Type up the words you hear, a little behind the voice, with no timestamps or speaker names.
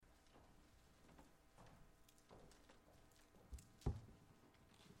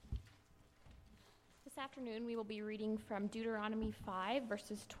afternoon, we will be reading from Deuteronomy 5,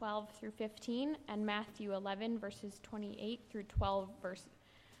 verses 12 through 15, and Matthew 11, verses 28 through 12,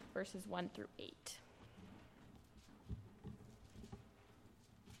 verses 1 through 8.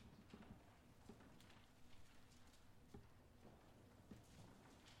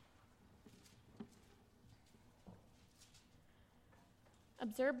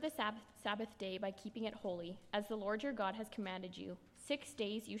 Observe the Sabbath day by keeping it holy, as the Lord your God has commanded you. 6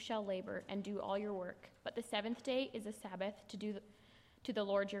 days you shall labor and do all your work, but the seventh day is a Sabbath to the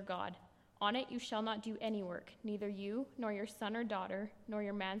Lord your God. On it you shall not do any work, neither you, nor your son or daughter, nor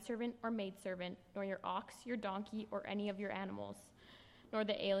your manservant or maidservant, nor your ox, your donkey, or any of your animals, nor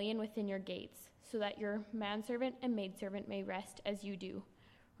the alien within your gates, so that your manservant and maidservant may rest as you do.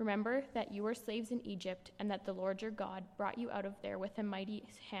 Remember that you were slaves in Egypt, and that the Lord your God brought you out of there with a mighty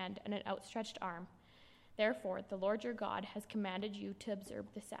hand and an outstretched arm. Therefore, the Lord your God has commanded you to observe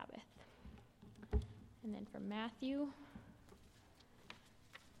the Sabbath. And then from Matthew.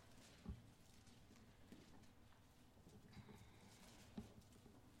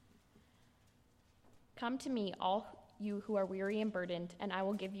 Come to me, all you who are weary and burdened, and I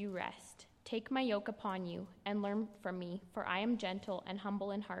will give you rest. Take my yoke upon you and learn from me, for I am gentle and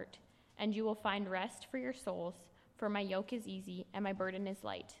humble in heart, and you will find rest for your souls, for my yoke is easy and my burden is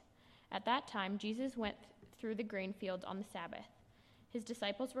light. At that time, Jesus went through the grain fields on the Sabbath. His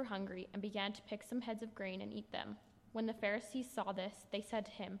disciples were hungry and began to pick some heads of grain and eat them. When the Pharisees saw this, they said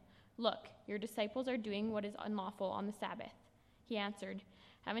to him, "Look, your disciples are doing what is unlawful on the Sabbath." He answered,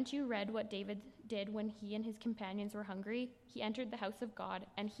 "Haven't you read what David did when he and his companions were hungry? He entered the house of God,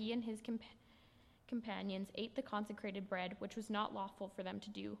 and he and his companions ate the consecrated bread, which was not lawful for them to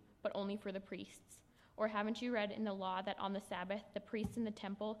do, but only for the priests. Or haven't you read in the law that on the Sabbath the priests in the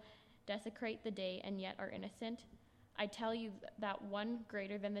temple desecrate the day and yet are innocent? I tell you that one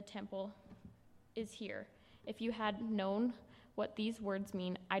greater than the temple is here. If you had known what these words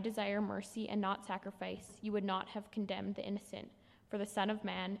mean, 'I desire mercy and not sacrifice,' you would not have condemned the innocent, for the Son of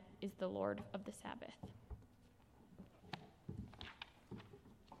Man is the Lord of the Sabbath."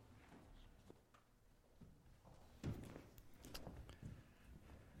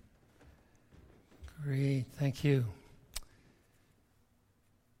 Great, thank you.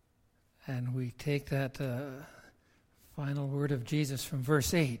 And we take that final word of Jesus from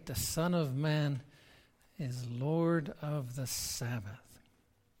verse 8, the Son of Man is Lord of the Sabbath.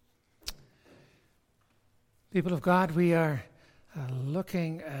 People of God, we are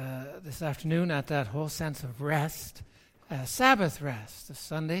looking this afternoon at that whole sense of rest, Sabbath rest, the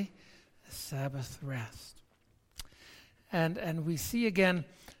Sunday, Sabbath rest. And we see again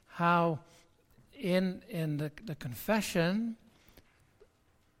how in the confession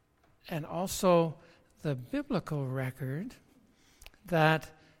and also the biblical record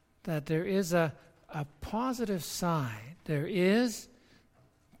that there is a positive side. There is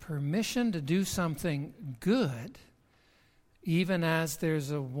permission to do something good, even as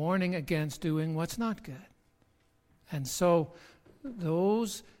there's a warning against doing what's not good. And so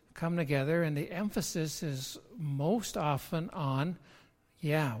those come together, and the emphasis is most often on,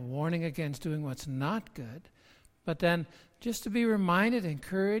 warning against doing what's not good, but then just to be reminded,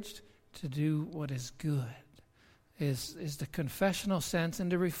 encouraged to do what is good is the confessional sense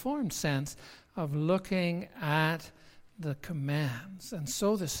and the Reformed sense of looking at the commands. And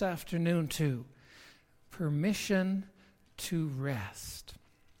so this afternoon too, permission to rest.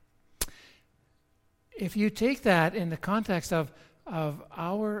 If you take that in the context of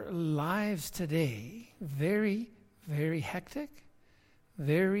our lives today, very, very hectic,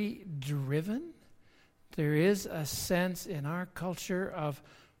 very driven, there is a sense in our culture of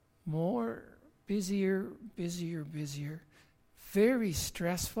more busier, very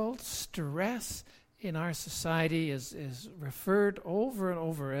stressful. Stress in our society is referred over and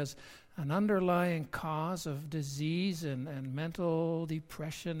over as an underlying cause of disease and mental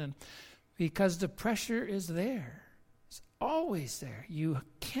depression, and because the pressure is there. It's always there. You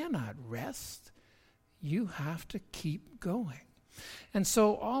cannot rest. You have to keep going. And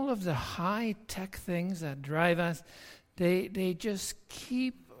so all of the high-tech things that drive us, they just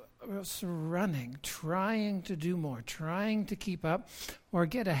keep us running, trying to do more, trying to keep up or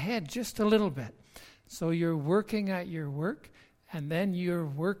get ahead just a little bit. So you're working at your work, and then you're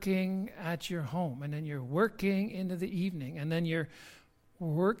working at your home, and then you're working into the evening, and then you're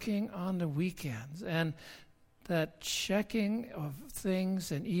working on the weekends. And that checking of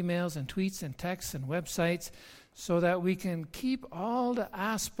things and emails and tweets and texts and websites so that we can keep all the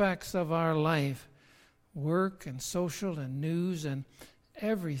aspects of our life, work and social and news and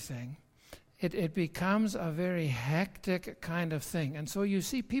everything, it becomes a very hectic kind of thing. And so you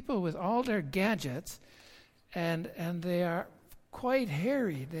see people with all their gadgets, and they are quite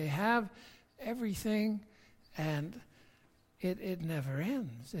hairy. They have everything, and it never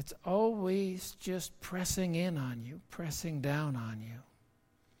ends. It's always just pressing in on you, pressing down on you.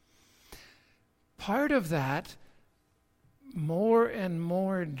 Part of that more and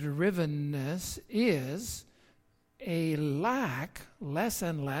more drivenness is a lack, less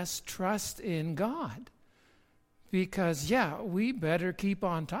and less trust in God. Because, we better keep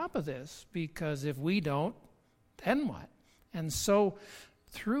on top of this, because if we don't, then what? And so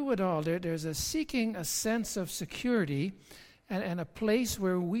through it all, there's a seeking a sense of security and a place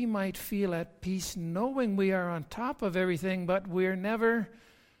where we might feel at peace, knowing we are on top of everything, but we're never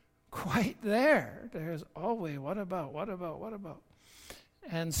quite there. There's always, what about?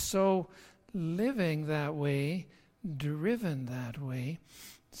 And so living that way, driven that way,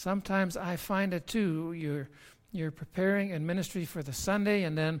 sometimes I find it too. You're preparing in ministry for the Sunday,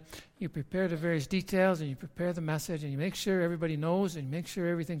 and then you prepare the various details, and you prepare the message, and you make sure everybody knows, and you make sure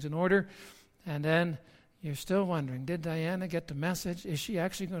everything's in order, and then you're still wondering, did Diana get the message? Is she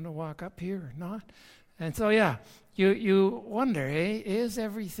actually going to walk up here or not? And so, you wonder, is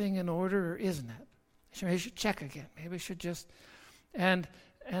everything in order or isn't it? Maybe I should check again. Maybe I should just... And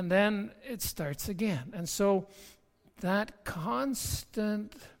then it starts again. And so that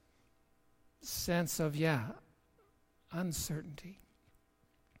constant sense of, uncertainty.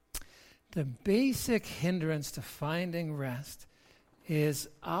 The basic hindrance to finding rest is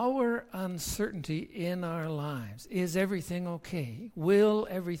our uncertainty in our lives. Is everything okay? Will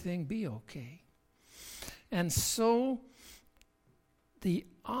everything be okay? And so the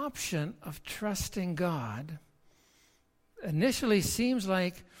option of trusting God initially seems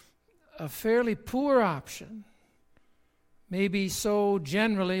like a fairly poor option. Maybe so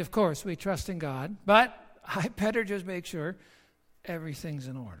generally, of course, we trust in God, but I better just make sure everything's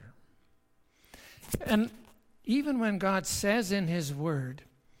in order. And even when God says in His Word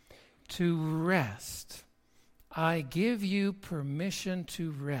to rest, I give you permission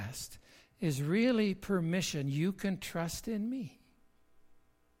to rest, is really permission. You can trust in me.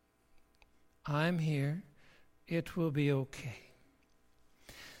 I'm here. It will be okay.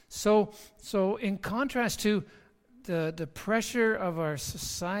 So in contrast to the pressure of our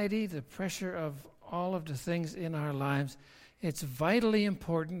society, the pressure of all of the things in our lives, it's vitally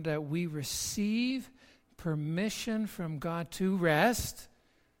important that we receive permission from God to rest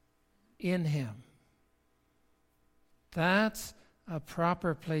in Him. That's a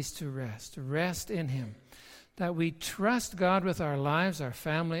proper place to rest. Rest in Him. That we trust God with our lives, our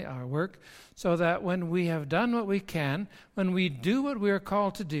family, our work, so that when we have done what we can, when we do what we are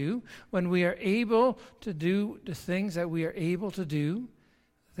called to do, when we are able to do the things that we are able to do,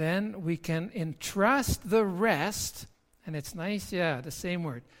 then we can entrust the rest, and it's nice, the same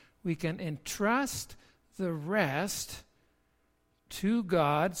word. We can entrust the rest to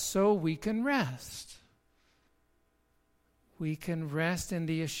God so we can rest. We can rest in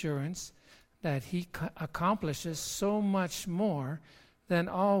the assurance that He accomplishes so much more than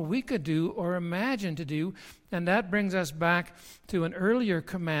all we could do or imagine to do. And that brings us back to an earlier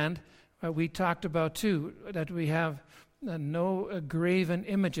command we talked about too, that we have no graven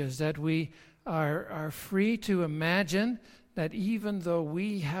images, that we are free to imagine that even though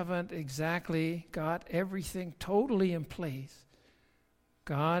we haven't exactly got everything totally in place,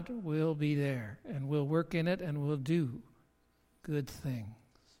 God will be there and will work in it and will do good things.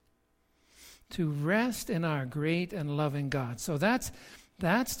 To rest in our great and loving God. So that's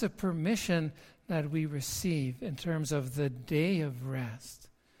the permission that we receive in terms of the day of rest.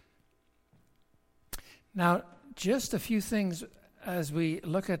 Now, just a few things as we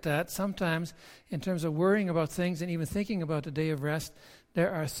look at that. Sometimes, in terms of worrying about things and even thinking about the day of rest,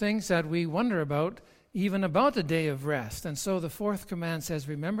 there are things that we wonder about, even about the day of rest. And so the fourth command says,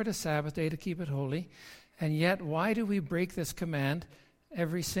 remember the Sabbath day to keep it holy. And yet, why do we break this command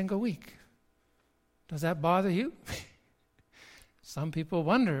every single week? Does that bother you? Some people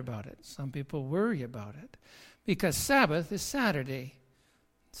wonder about it. Some people worry about it. Because Sabbath is Saturday.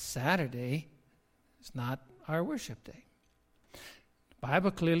 Saturday is not our worship day. The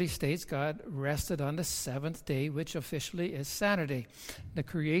Bible clearly states God rested on the seventh day, which officially is Saturday. The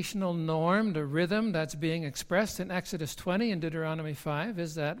creational norm, the rhythm that's being expressed in Exodus 20 and Deuteronomy 5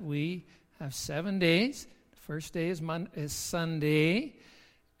 is that we have 7 days. The first day is Sunday.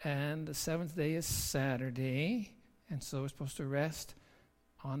 And the seventh day is Saturday, and so we're supposed to rest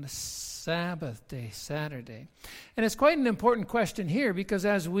on the Sabbath day, Saturday. And it's quite an important question here, because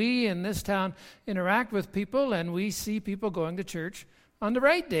as we in this town interact with people and we see people going to church on the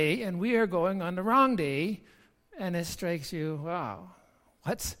right day and we are going on the wrong day, and it strikes you, wow,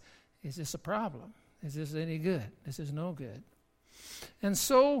 is this a problem? Is this any good? This is no good. And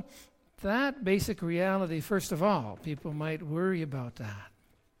so that basic reality, first of all, people might worry about that.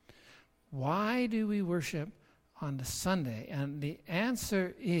 Why do we worship on the Sunday? And the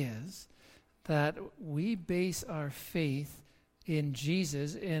answer is that we base our faith in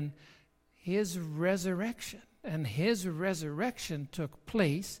Jesus, in his resurrection. And his resurrection took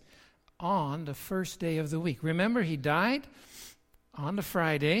place on the first day of the week. Remember, he died on the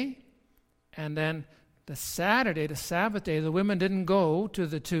Friday, and then the Saturday, the Sabbath day, the women didn't go to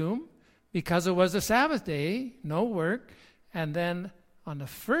the tomb because it was the Sabbath day, no work. And then on the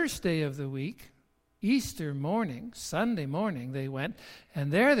first day of the week, Easter morning, Sunday morning, they went,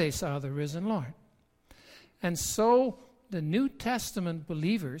 and there they saw the risen Lord. And so the New Testament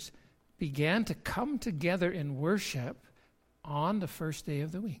believers began to come together in worship on the first day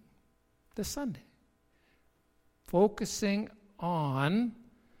of the week, the Sunday, focusing on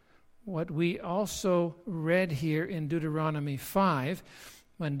what we also read here in Deuteronomy 5,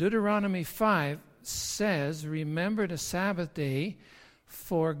 when Deuteronomy 5 says, remember the Sabbath day,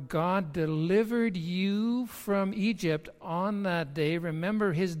 for God delivered you from Egypt on that day.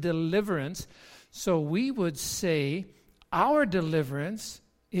 Remember his deliverance. So we would say our deliverance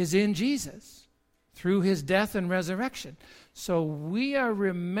is in Jesus through his death and resurrection. So we are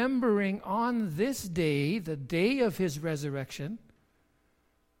remembering on this day, the day of his resurrection,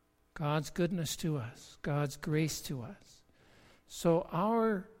 God's goodness to us, God's grace to us. So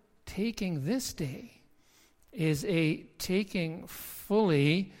our taking this day is a taking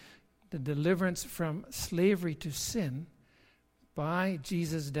fully the deliverance from slavery to sin by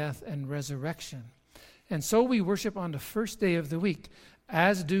Jesus' death and resurrection. And so we worship on the first day of the week,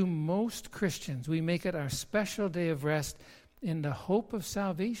 as do most Christians. We make it our special day of rest in the hope of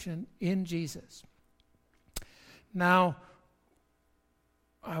salvation in Jesus. Now,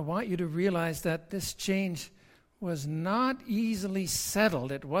 I want you to realize that this change was not easily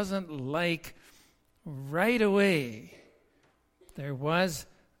settled. It wasn't like right away. There was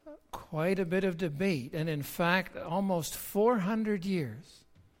quite a bit of debate, and in fact, almost 400 years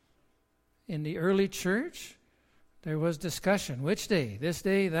in the early church, there was discussion. Which day? This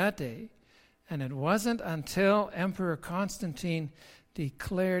day, that day. And it wasn't until Emperor Constantine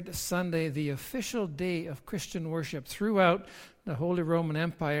declared Sunday the official day of Christian worship throughout the Holy Roman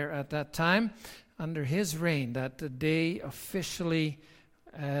Empire at that time, under his reign, that the day officially,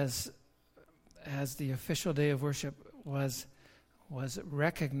 as the official day of worship, was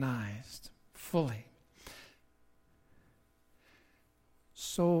recognized fully.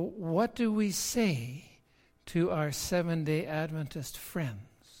 So what do we say to our Seventh-day Adventist friends?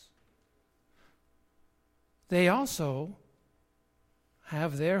 They also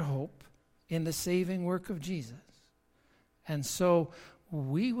have their hope in the saving work of Jesus. And so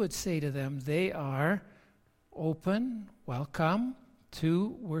we would say to them, they are open, welcome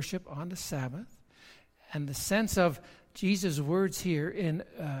to worship on the Sabbath. And the sense of Jesus' words here in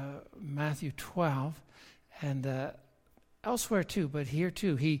Matthew 12 and elsewhere too, but here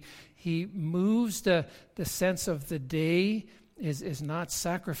too, he moves the sense of the day is not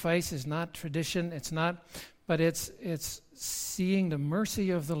sacrifice, is not tradition, it's not, but it's seeing the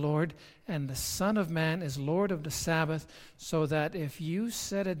mercy of the Lord, and the Son of Man is Lord of the Sabbath, so that if you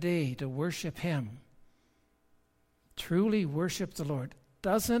set a day to worship him, truly worship the Lord,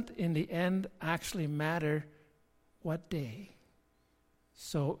 doesn't in the end actually matter what day.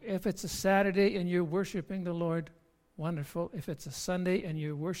 So if it's a Saturday and you're worshiping the Lord, wonderful. If it's a Sunday and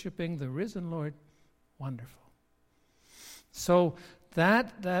you're worshiping the risen Lord, wonderful. So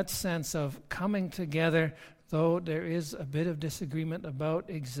that sense of coming together, though there is a bit of disagreement about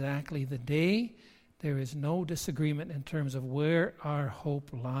exactly the day, there is no disagreement in terms of where our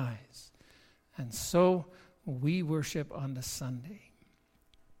hope lies. And so we worship on the Sunday.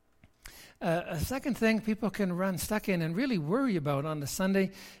 A second thing people can run stuck in and really worry about on the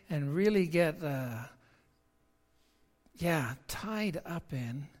Sunday and really get tied up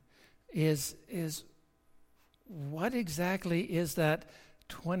in is what exactly is that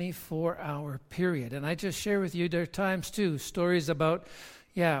 24-hour period? And I just share with you, there are times too, stories about,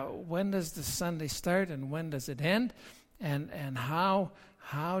 when does the Sunday start and when does it end? And how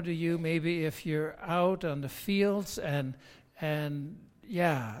do you, maybe if you're out on the fields and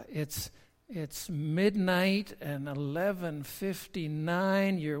it's midnight and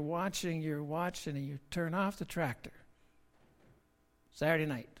 11:59, you're watching your watch and you turn off the tractor. Saturday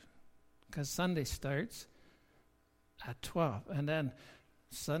night, because Sunday starts at 12. And then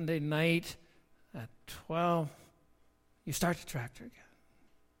Sunday night at 12, you start the tractor again.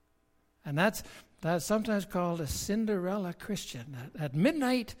 And that's sometimes called a Cinderella Christian. At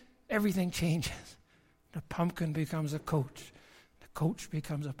midnight, everything changes. The pumpkin becomes a coach. The coach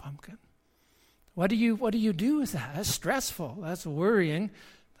becomes a pumpkin. What do you do with that? That's stressful. That's worrying.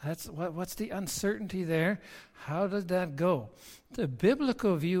 What's the uncertainty there? How did that go? The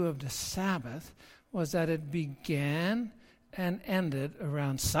biblical view of the Sabbath was that it began and ended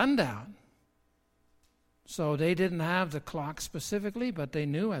around sundown. So they didn't have the clock specifically, but they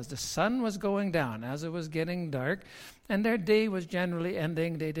knew as the sun was going down, as it was getting dark, and their day was generally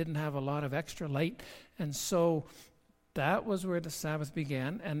ending. They didn't have a lot of extra light, and so that was where the Sabbath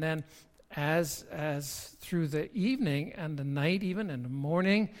began. And then as through the evening and the night, even in the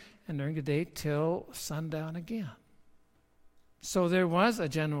morning and during the day, till sundown again. So there was a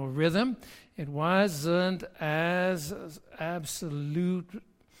general rhythm. It wasn't as absolute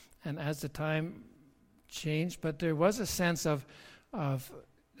and as the time changed, but there was a sense of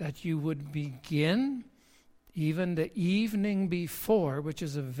that you would begin even the evening before, which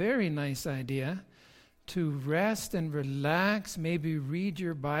is a very nice idea, to rest and relax, maybe read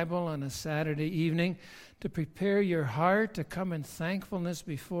your Bible on a Saturday evening, to prepare your heart to come in thankfulness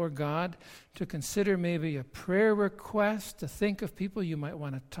before God, to consider maybe a prayer request, to think of people you might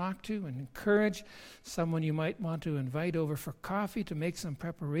want to talk to and encourage, someone you might want to invite over for coffee, to make some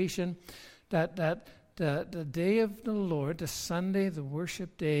preparation, that the day of the Lord, the Sunday, the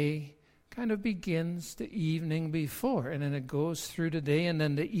worship day, kind of begins the evening before, and then it goes through the day, and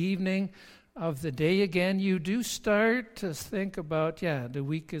then the evening of the day again, you do start to think about, the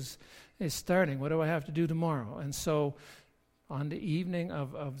week is starting. What do I have to do tomorrow? And so on the evening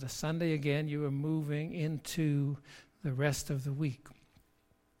of the Sunday again, you are moving into the rest of the week.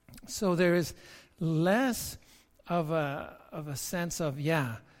 So there is less of a sense of,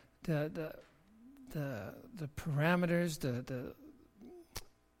 the parameters, the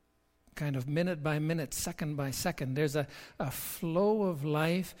kind of minute by minute, second by second. There's a flow of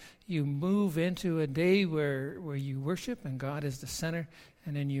life. You move into a day where you worship and God is the center,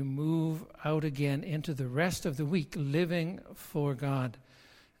 and then you move out again into the rest of the week living for God.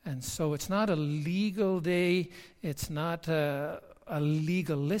 And so it's not a legal day. It's not a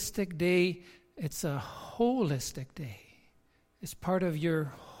legalistic day. It's a holistic day. It's part of your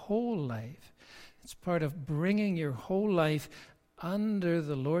whole life. It's part of bringing your whole life under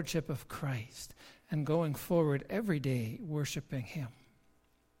the lordship of Christ and going forward every day worshiping Him.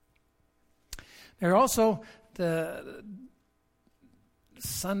 There are also the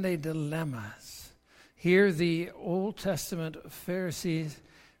Sunday dilemmas. Here the Old Testament Pharisees,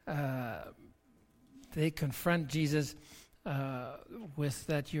 they confront Jesus with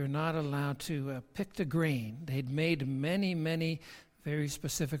that you're not allowed to pick the grain. They'd made many very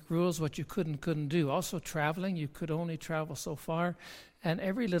specific rules, what you couldn't do. Also traveling, you could only travel so far, and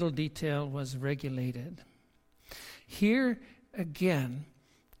every little detail was regulated. Here again,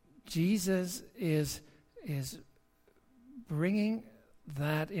 Jesus is bringing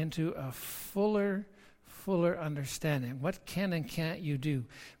that into a fuller understanding. What can and can't you do?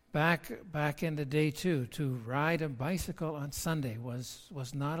 Back in the day too, to ride a bicycle on Sunday was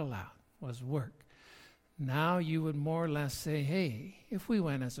not allowed, was work. Now you would more or less say, hey, if we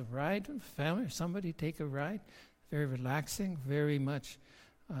went as a ride, family or somebody take a ride, very relaxing, very much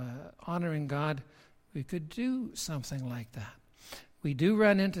honoring God, we could do something like that. We do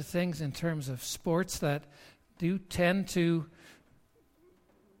run into things in terms of sports that do tend to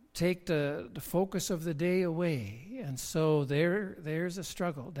take the focus of the day away. And so there's a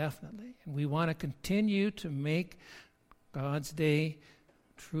struggle, definitely. And we want to continue to make God's day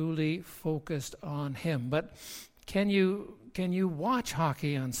truly focused on Him. But can you watch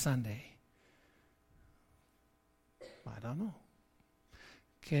hockey on Sunday? I don't know.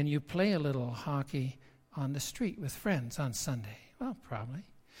 Can you play a little hockey on the street with friends on Sunday? Well, probably.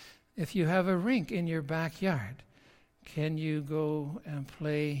 If you have a rink in your backyard, can you go and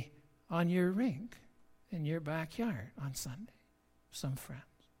play on your rink in your backyard on Sunday? Some friends.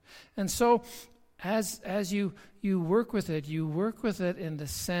 And so as you work with it, you work with it in the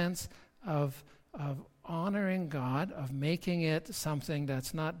sense of honoring God, of making it something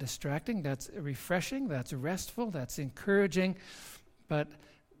that's not distracting, that's refreshing, that's restful, that's encouraging. But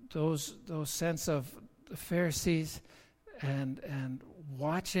those sense of the Pharisees and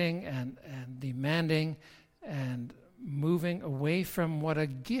watching and demanding and moving away from what a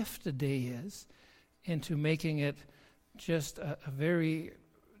gift a day is into making it just a very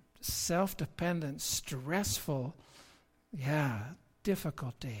self-dependent, stressful,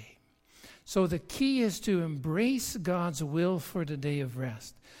 difficult day. So the key is to embrace God's will for the day of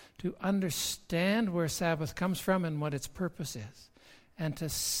rest, to understand where Sabbath comes from and what its purpose is, and to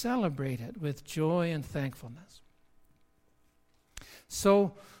celebrate it with joy and thankfulness.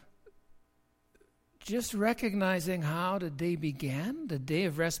 So, just recognizing how the day began, the day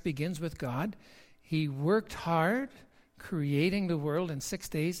of rest begins with God. He worked hard creating the world in 6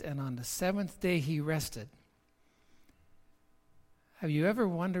 days, and on the seventh day he rested. Have you ever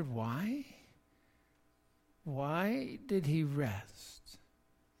wondered why? Why did he rest?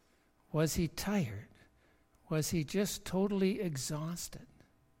 Was he tired? Was he just totally exhausted?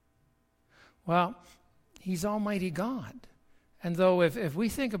 Well, he's Almighty God. And though if we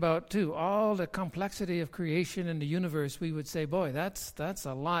think about, too, all the complexity of creation in the universe, we would say, boy, that's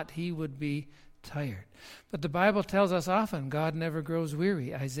a lot. He would be tired. But the Bible tells us often God never grows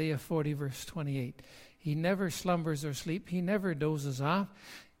weary. Isaiah 40, verse 28. He never slumbers or sleeps. He never dozes off.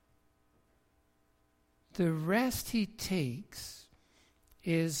 The rest he takes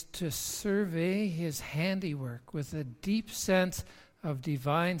is to survey his handiwork with a deep sense of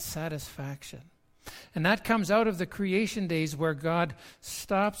divine satisfaction. And that comes out of the creation days where God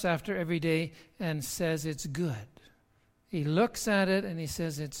stops after every day and says it's good. He looks at it and he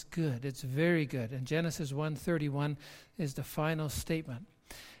says it's good. It's very good. And Genesis 1:31 is the final statement.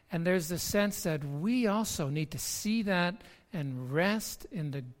 And there's the sense that we also need to see that and rest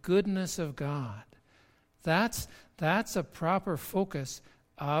in the goodness of God. That's a proper focus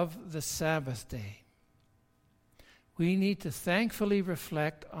of the Sabbath day. We need to thankfully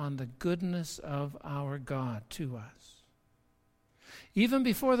reflect on the goodness of our God to us. Even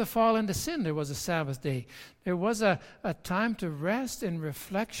before the fall into sin, there was a Sabbath day. There was a time to rest in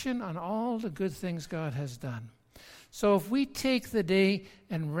reflection on all the good things God has done. So if we take the day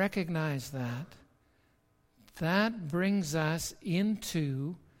and recognize that, that brings us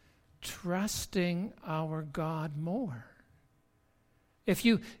into trusting our God more. If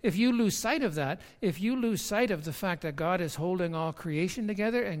you lose sight of that, if you lose sight of the fact that God is holding all creation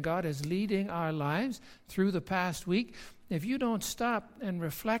together and God is leading our lives through the past week, if you don't stop and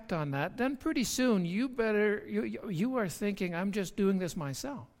reflect on that, then pretty soon you are thinking, I'm just doing this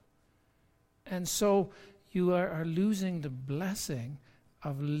myself. And so you are losing the blessing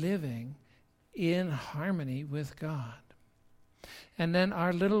of living in harmony with God. And then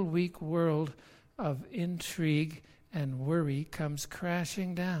our little weak world of intrigue and worry comes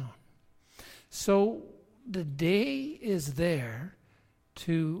crashing down. So the day is there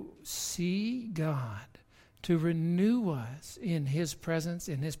to see God, to renew us in His presence,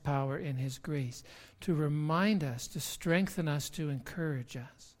 in His power, in His grace, to remind us, to strengthen us, to encourage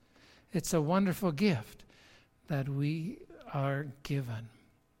us. It's a wonderful gift that we are given.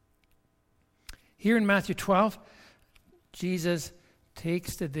 Here in Matthew 12, Jesus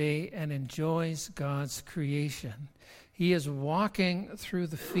takes the day and enjoys God's creation. He is walking through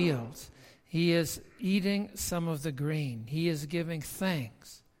the fields. He is eating some of the grain. He is giving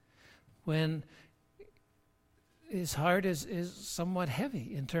thanks when his heart is somewhat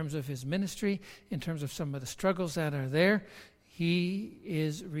heavy in terms of his ministry, in terms of some of the struggles that are there. He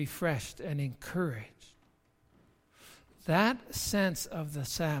is refreshed and encouraged. That sense of the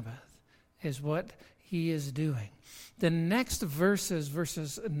Sabbath is what he is doing. The next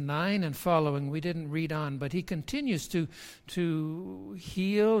verses 9 and following, we didn't read on, but he continues to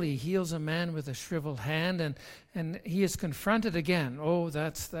heal. He heals a man with a shriveled hand, and he is confronted again. Oh,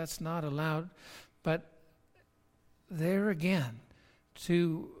 that's not allowed. But there again,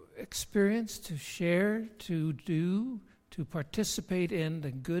 to experience, to share, to do, to participate in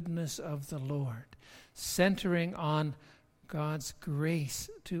the goodness of the Lord, centering on God's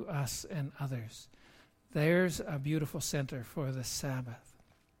grace to us and others. There's a beautiful center for the Sabbath.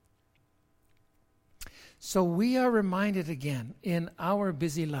 So we are reminded again in our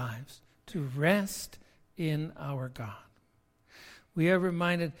busy lives to rest in our God. We are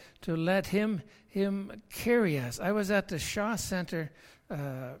reminded to let Him carry us. I was at the Shaw Center,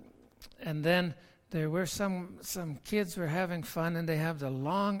 and then there were some kids were having fun, and they have the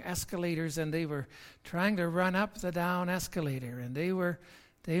long escalators, and they were trying to run up the down escalator, and they were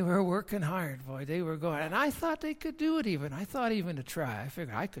working hard, boy. They were going. And I thought they could do it even. I thought even to try. I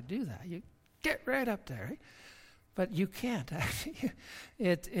figured I could do that. You get right up there. Right? But you can't, actually.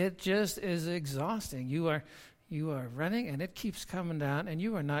 It just is exhausting. You are running, and it keeps coming down, and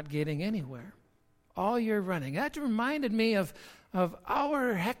you are not getting anywhere. All your running. That reminded me of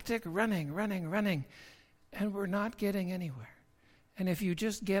our hectic running, and we're not getting anywhere. And if you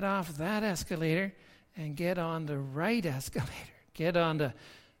just get off that escalator and get on the right escalator, get on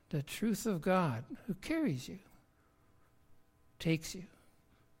the truth of God who carries you, takes you.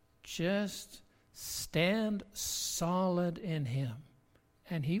 Just stand solid in Him,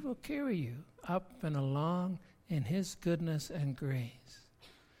 and He will carry you up and along in his goodness and grace.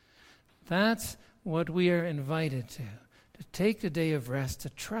 That's what we are invited to take the day of rest, to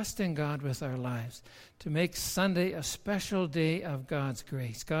trust in God with our lives, to make Sunday a special day of God's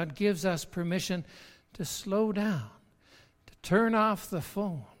grace. God gives us permission to slow down, to turn off the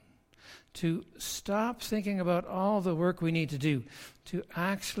phone, to stop thinking about all the work we need to do, to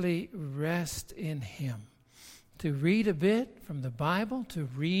actually rest in him, to read a bit from the Bible, to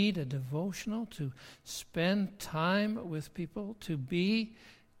read a devotional, to spend time with people, to be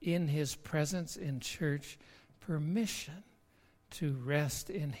in his presence in church, permission to rest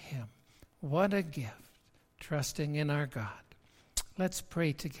in him. What a gift, trusting in our God. Let's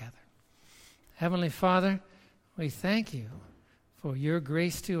pray together. Heavenly Father, we thank you for your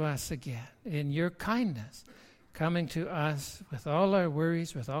grace to us again, in your kindness, coming to us with all our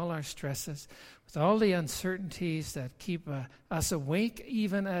worries, with all our stresses, with all the uncertainties that keep us awake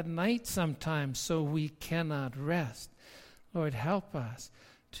even at night sometimes so we cannot rest. Lord, help us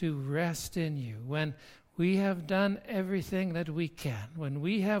to rest in you. When we have done everything that we can, when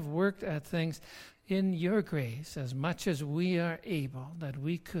we have worked at things in your grace as much as we are able, that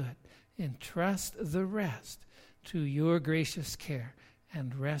we could entrust the rest to your gracious care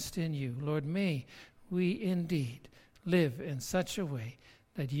and rest in you. Lord, may we indeed live in such a way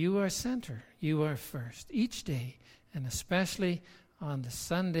that you are center, you are first, each day, and especially on the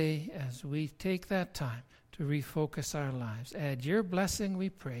Sunday as we take that time to refocus our lives. Add your blessing, we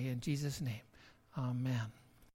pray, in Jesus' name. Amen.